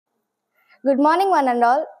Good morning, one and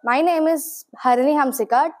all. My name is Harini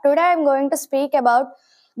Hamsika. Today I am going to speak about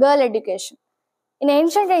girl education. In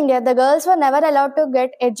ancient India, the girls were never allowed to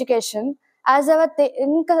get education as they were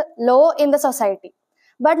low in the society.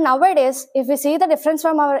 But nowadays, if we see the difference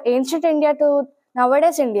from our ancient India to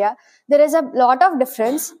nowadays India, there is a lot of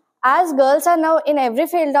difference as girls are now in every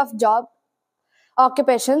field of job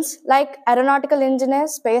occupations like aeronautical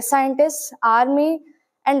engineers, space scientists, army,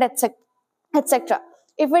 and etc.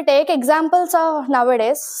 If we take examples of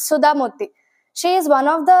nowadays, Sudha Murthy, she is one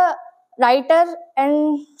of the writer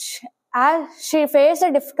and as she faced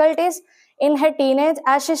the difficulties in her teenage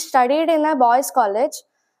as she studied in a boys college,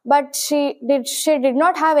 but she did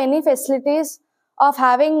not have any facilities of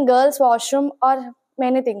having girls washroom or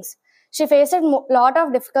many things. She faced a lot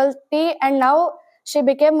of difficulty and now she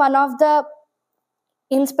became one of the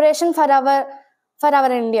inspiration for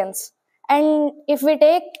our Indians. And if we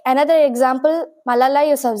take another example, Malala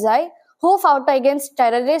Yousafzai, who fought against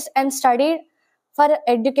terrorists and studied for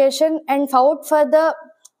education and fought for the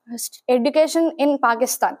education in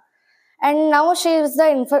Pakistan. And now she is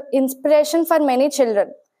the inspiration for many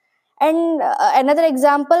children. And another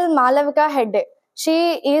example, Malavika Hedde.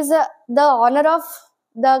 She is the owner of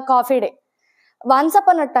the Coffee Day. Once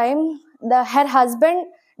upon a time, her husband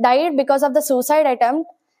died because of the suicide attempt,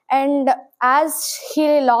 and as he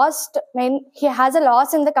has a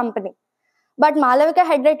loss in the company. But Malavika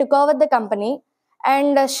Hedde took over the company,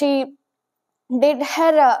 and she did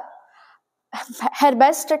her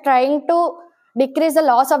best trying to decrease the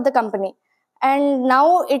loss of the company. And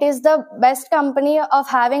now it is the best company of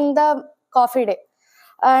having the Coffee Day.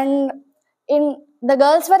 And the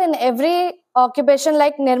girls were in every occupation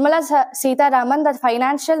like Nirmala Sitharaman, the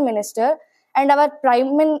financial minister, and our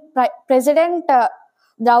President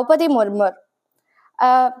Draupadi Murmu.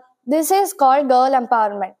 This is called girl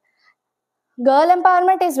empowerment. Girl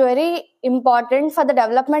empowerment is very important for the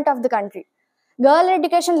development of the country. Girl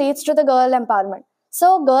education leads to the girl empowerment.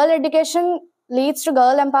 So girl education leads to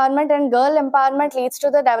girl empowerment and girl empowerment leads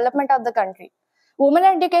to the development of the country. Women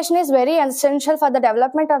education is very essential for the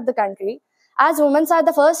development of the country as women are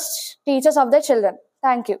the first teachers of their children.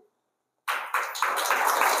 Thank you.